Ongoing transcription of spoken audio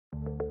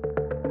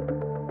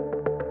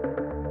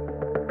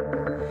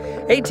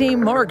Hey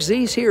team, Mark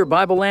Z's here,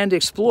 Bible Land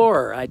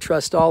Explorer. I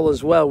trust all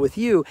is well with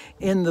you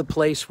in the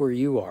place where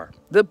you are.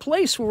 The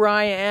place where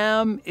I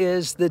am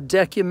is the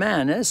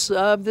decumanus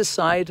of the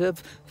site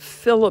of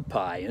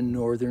Philippi in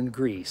northern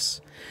Greece.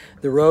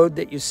 The road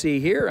that you see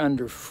here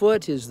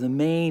underfoot is the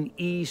main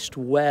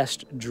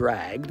east-west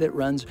drag that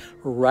runs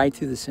right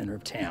through the center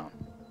of town.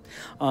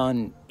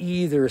 On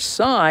either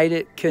side,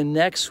 it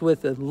connects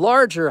with a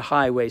larger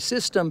highway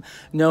system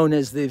known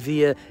as the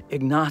Via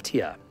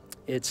Egnatia.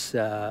 It's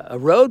a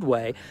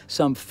roadway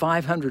some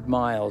 500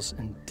 miles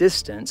in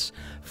distance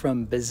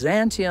from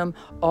Byzantium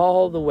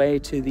all the way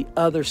to the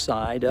other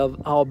side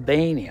of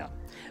Albania.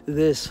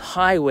 This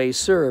highway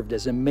served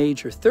as a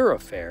major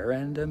thoroughfare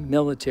and a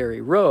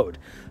military road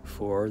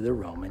for the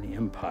Roman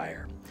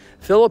Empire.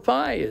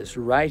 Philippi is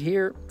right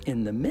here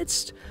in the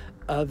midst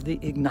of the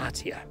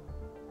Egnatia.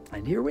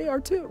 And here we are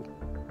too.